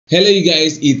Hello you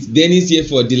guys, it's Dennis here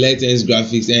for Lato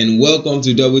Graphics and welcome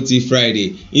to Double T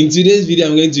Friday. In today's video,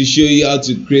 I'm going to show you how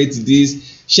to create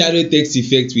this shadow text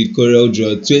effect with Corel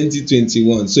Draw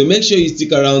 2021. So make sure you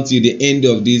stick around till the end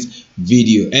of this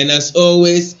video. And as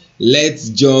always, let's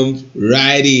jump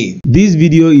right in. This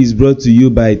video is brought to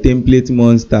you by Template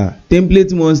Monster.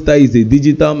 Template Monster is a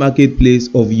digital marketplace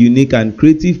of unique and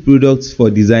creative products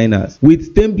for designers.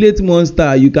 With Template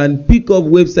Monster, you can pick up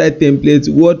website templates,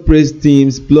 WordPress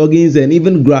themes, plugins, and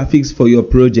even graphics for your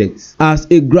projects. As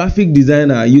a graphic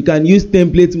designer, you can use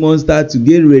Template Monster to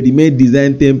get ready-made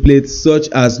design templates such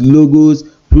as logos,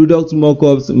 product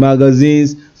mockups,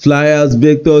 magazines, flyers,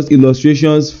 vectors,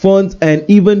 illustrations, fonts, and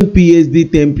even PSD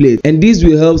templates, and this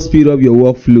will help speed up your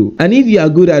workflow. And if you are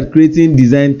good at creating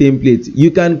design templates,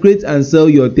 you can create and sell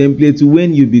your templates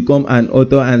when you become an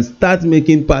author and start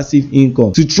making passive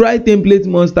income. To try Template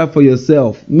Monster for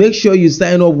yourself, make sure you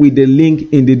sign up with the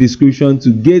link in the description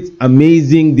to get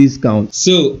amazing discounts.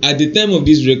 So at the time of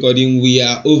this recording, we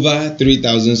are over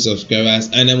 3,000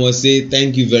 subscribers, and I must say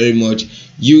thank you very much.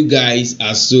 You guys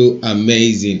are so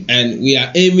amazing, and we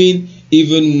are aiming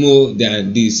even more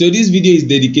than this. So this video is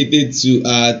dedicated to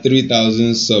our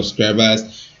 3,000 subscribers,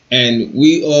 and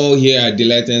we all here at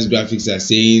Lato Graphics are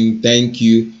saying thank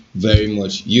you very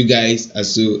much. You guys are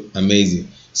so amazing.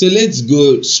 So let's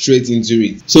go straight into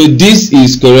it. So this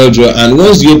is Corel Draw, and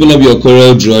once you open up your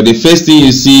Corel Draw, the first thing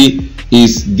you see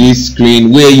is this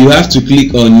screen where you have to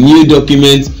click on new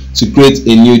document to create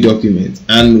a new document.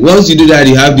 And once you do that,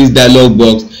 you have this dialog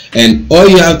box, and all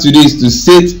you have to do is to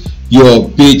set your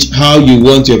page how you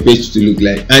want your page to look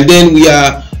like. And then we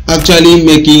are actually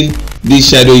making this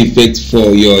shadow effect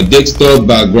for your desktop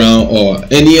background or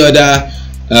any other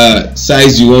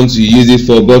size you want to use it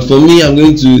for. But for me, I'm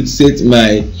going to set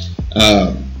my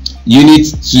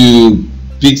unit to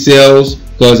pixels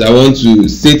because I want to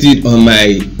set it on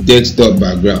my desktop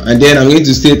background. And then I'm going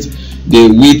to set the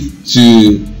width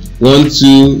to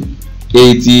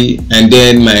 1280 and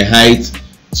then my height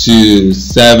to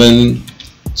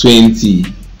 720.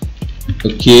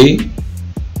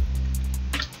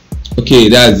 Okay,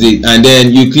 that's it. And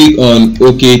then you click on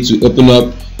OK to open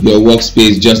up your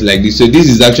workspace just like this. So this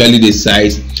is actually the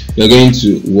size you're going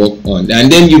to work on,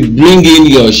 and then you bring in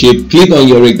your shape, click on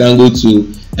your rectangle tool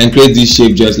and create this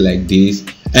shape just like this.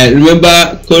 And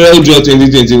remember, Corel Draw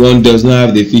 2021 does not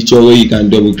have the feature where you can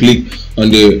double click on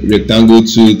the rectangle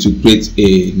tool to create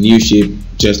a new shape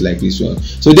just like this one.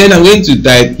 So then I'm going to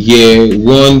type here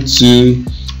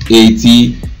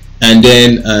 1280 and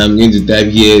then I'm going to type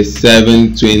here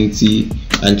 720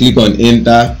 and click on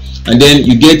enter, and then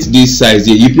you get this size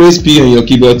here. You press P on your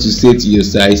keyboard to set your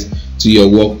size to your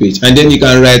work page, and then you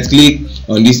can right click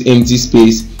on this empty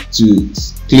space to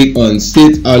click on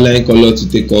set outline color to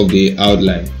take off the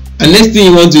outline. And next thing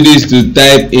you want to do is to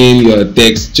type in your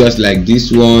text just like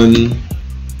this one.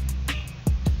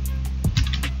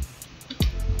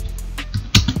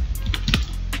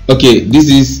 Okay, this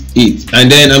is it.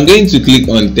 And then I'm going to click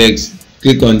on text,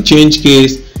 click on change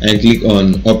case and click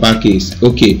on uppercase.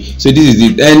 Okay, so this is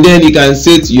it. And then you can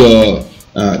set your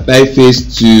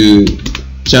typeface to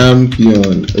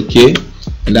champion. Okay,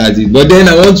 and that's it. But then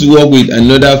I want to work with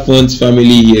another font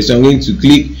family here, so I'm going to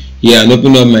click here and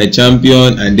open up my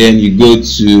champion, and then you go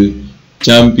to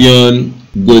champion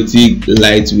gothic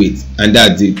lightweight, and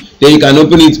that's it. Then you can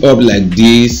open it up like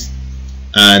this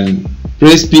and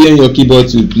press P on your keyboard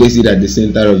to place it at the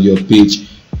center of your page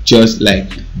just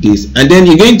like this. And then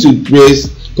you're going to press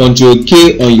Ctrl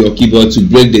K on your keyboard to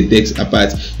break the text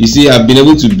apart. You see, I've been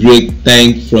able to break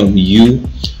thank from you,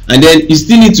 and then you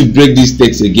still need to break this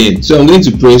text again. So I'm going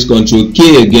to press Ctrl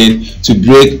K again to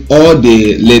break all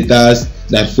the letters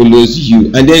that follows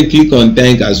you, and then click on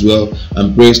thank as well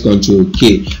and press Ctrl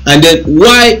K. And then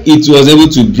why it was able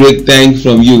to break thank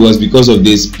from you was because of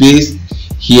the space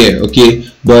here. Okay,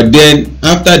 but then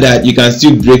after that you can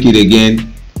still break it again.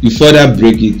 You further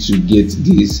break it to get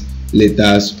these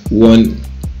letters one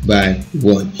by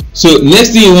one. So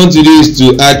next thing you want to do is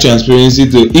to add transparency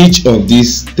to each of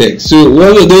these text. So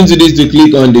what we're going to do is to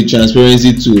click on the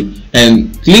transparency tool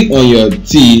and click on your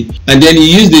T, and then you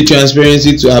use the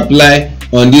transparency to apply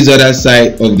on this other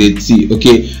side of the T.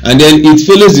 Okay, and then it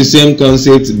follows the same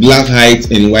concept, black height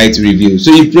and white reveal.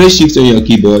 So you press shift on your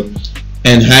keyboard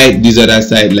and hide this other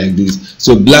side like this.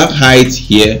 So black height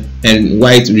here and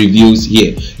white reveals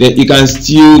here. Then you can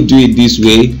still do it this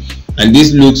way, and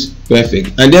this looks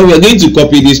perfect. And then we're going to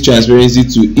copy this transparency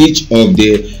to each of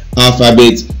the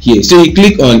alphabets here. So you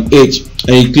click on H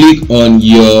and you click on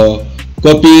your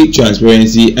copy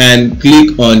transparency and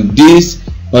click on this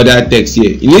other text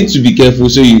here. You need to be careful,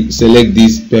 so you select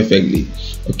this perfectly.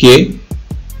 Okay,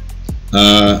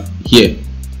 here,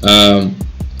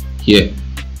 here.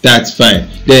 That's fine.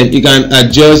 Then you can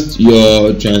adjust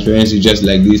your transparency just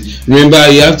like this. Remember,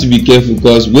 you have to be careful,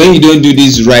 because when you don't do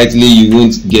this rightly, you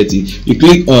won't get it. You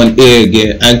click on A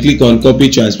again and click on copy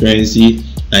transparency,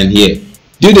 and here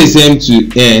do the same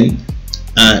to N,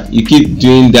 and you keep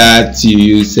doing that till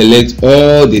you select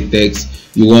all the text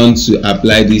you want to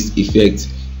apply this effect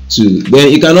to. Then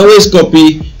you can always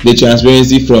copy the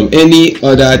transparency from any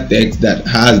other text that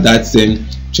has that same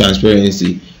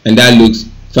transparency, and that looks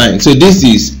fine. So this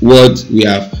is what we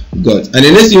have got. And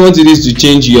the next thing you want to do is to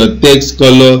change your text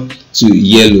color to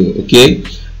yellow. Okay,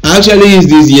 I actually use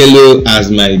this yellow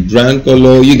as my brand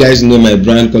color. You guys know my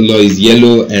brand color is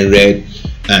yellow and red,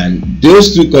 and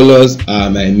those two colors are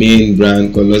my main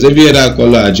brand colors. Every other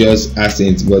color are just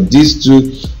accents, but these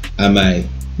two are my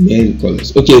main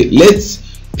colors. Okay, let's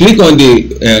click on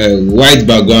the white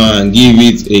background and give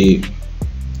it a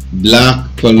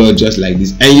black color just like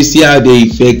this, and you see how the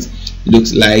effect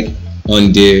looks like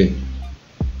on the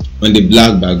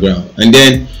black background. And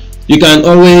then you can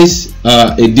always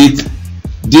edit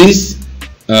this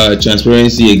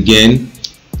transparency again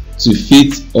to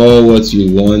fit all what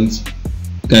you want.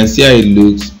 You can see how it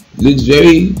looks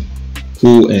very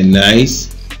cool and nice.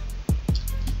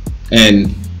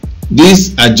 And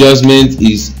this adjustment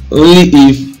is only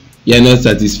if you're not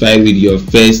satisfied with your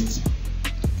first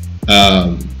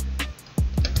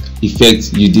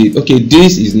effect you did. Okay,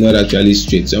 this is not actually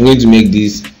straight, so I'm going to make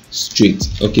this straight.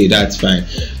 Okay, that's fine.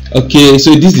 Okay,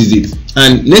 so this is it.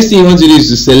 And next thing you want to do is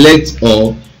to select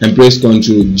all and press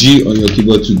Ctrl G on your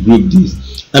keyboard to group this,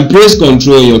 and press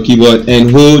Ctrl on your keyboard and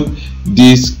hold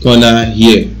this corner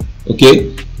here.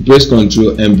 Okay, press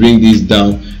Ctrl and bring this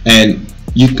down, and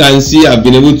you can see I've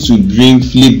been able to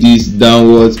flip this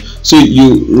downwards. So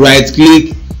you right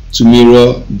click to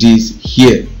mirror this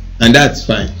here, and that's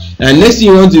fine. And next thing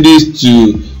you want to do is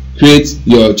to create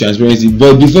your transparency,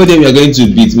 but before then we are going to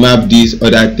bitmap this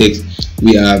other text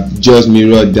we have just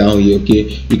mirrored down here. Okay,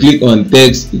 you click on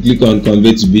text, you click on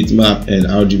convert to bitmap and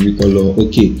RGB color.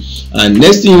 Okay, and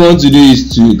next thing you want to do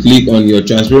is to click on your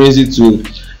transparency tool,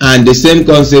 and the same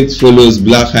concept follows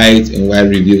black height and white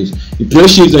reveals. You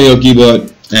press shift on your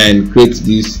keyboard and create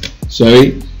this,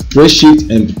 press shift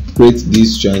and create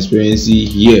this transparency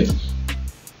here,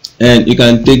 and you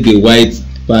can take the white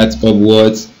part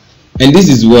upwards, and this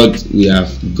is what we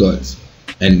have got,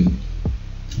 and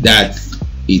that's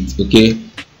it. Okay,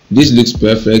 this looks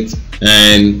perfect,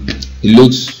 and it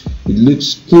looks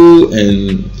cool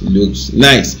and it looks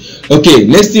nice. Okay,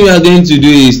 next thing we are going to do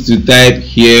is to type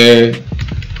here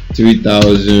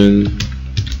 3000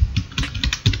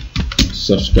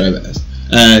 subscribers,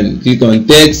 and click on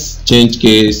text, change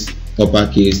case,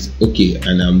 uppercase. Okay,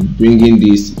 and I'm bringing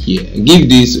this here and give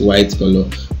this white color,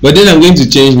 but then I'm going to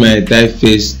change my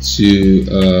typeface to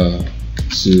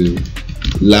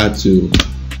Lato.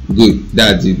 Good,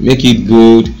 that's it. Make it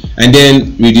bold, and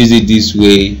then reduce it this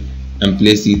way and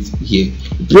place it here.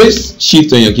 Press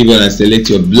shift on your keyboard and select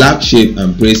your black shape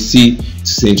and press C to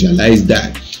centralize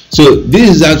that. So this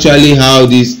is actually how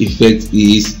this effect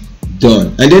is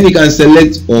done. And then you can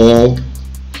select all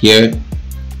here,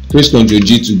 press Ctrl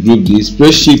G to group this,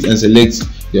 press shift and select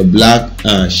your black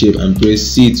shape and press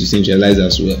C to centralize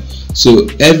as well. So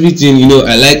everything, you know,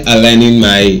 I like aligning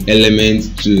my elements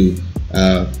to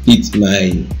fit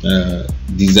my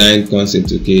design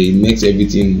concept. Okay, it makes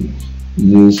everything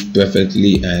move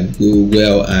perfectly and go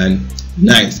well and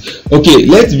nice. Okay,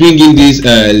 let's bring in this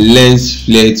lens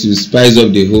flare to spice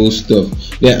up the whole stuff.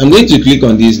 I'm going to click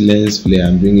on this lens flare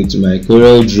and bring it to my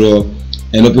Corel draw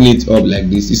and open it up like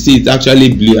this. You see, it's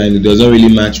actually blue and it doesn't really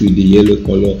match with the yellow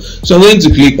color. So I'm going to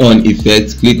click on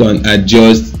effects, click on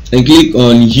adjust, and click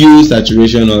on hue,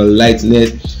 saturation, or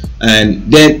lightness.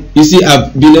 And then you see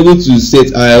I've been able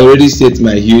to I already set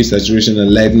my hue, saturation,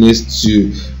 and lightness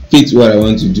to fit what I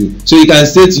want to do. So you can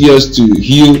set yours to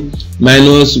hue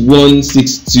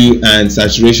 -162 and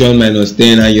saturation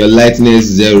 -10 and your lightness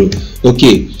 0.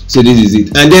 Okay, so this is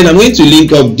it. And then I'm going to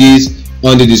link up this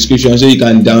on the description so you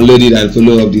can download it and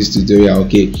follow up this tutorial.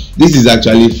 Okay, this is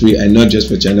actually free and not just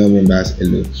for channel members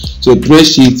alone. So press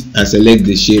shift and select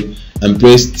the shape, and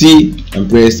press T and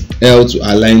press L to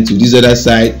align to this other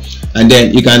side, and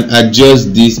then you can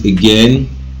adjust this again.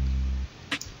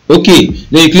 Okay,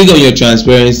 then you click on your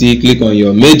transparency, click on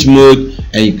your merge mode,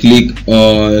 and you click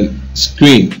on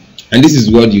screen, and this is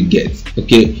what you get.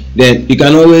 Okay, then you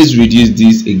can always reduce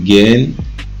this again,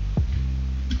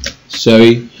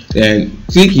 then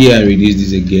click here and reduce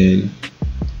this again,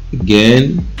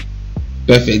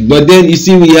 perfect. But then you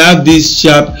see we have this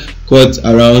sharp cut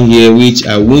around here which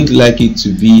I won't like it to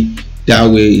be that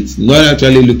way it's not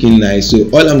actually looking nice. So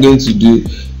all I'm going to do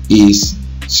is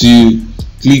to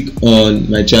click on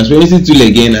my transparency tool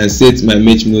again and set my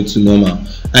mesh mode to normal,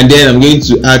 and then I'm going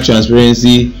to add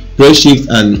transparency. Press shift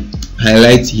and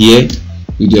highlight here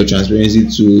with your transparency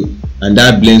tool, and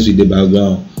that blends with the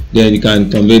background. Then you can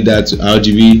convert that to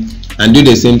RGB and do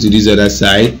the same to this other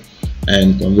side,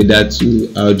 and convert that to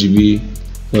RGB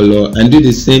color and do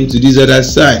the same to this other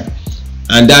side,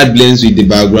 and that blends with the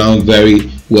background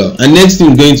very well. And next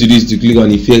thing we're going to do is to click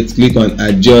on effects, click on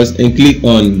adjust, and click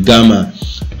on gamma.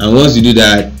 And once you do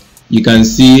that, you can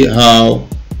see how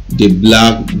the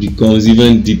black becomes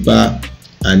even deeper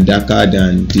and darker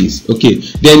than this. Okay,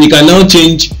 then you can now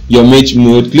change your mesh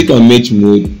mode. Click on mesh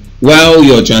mode. While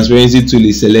your transparency tool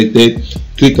is selected,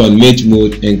 click on mesh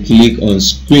mode and click on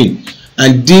screen,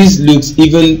 and this looks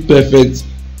even perfect,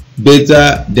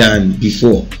 better than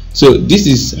before. So this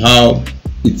is how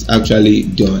it's actually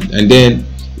done. And then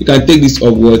you can take this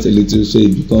upwards a little so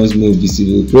it becomes more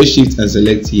visible. Press shift and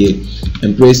select here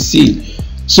and press C.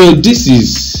 So this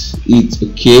is it.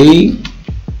 Okay,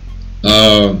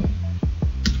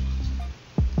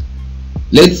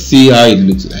 let's see how it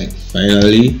looks like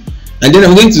finally. And then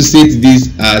I'm going to set this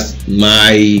as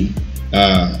my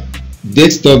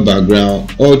desktop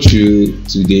background all through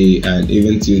today and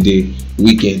even till the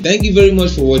weekend. Thank you very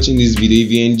much for watching this video.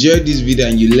 If you enjoyed this video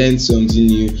and you learned something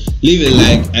new, leave a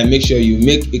like and make sure you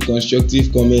make a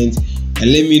constructive comment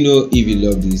and let me know if you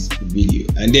love this video,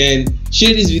 and then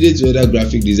share this video to other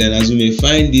graphic designers who may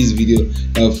find this video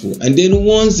helpful. And then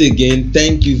once again,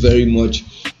 thank you very much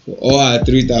for all our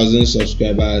 3,000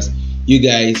 subscribers. You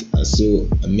guys are so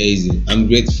amazing. I'm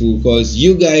grateful because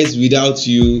you guys, without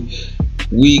you,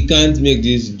 we can't make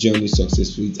this journey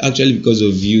successful. It's actually because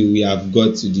of you we have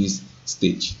got to this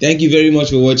stage. Thank you very much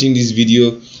for watching this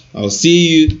video. I'll see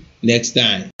you next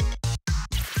time.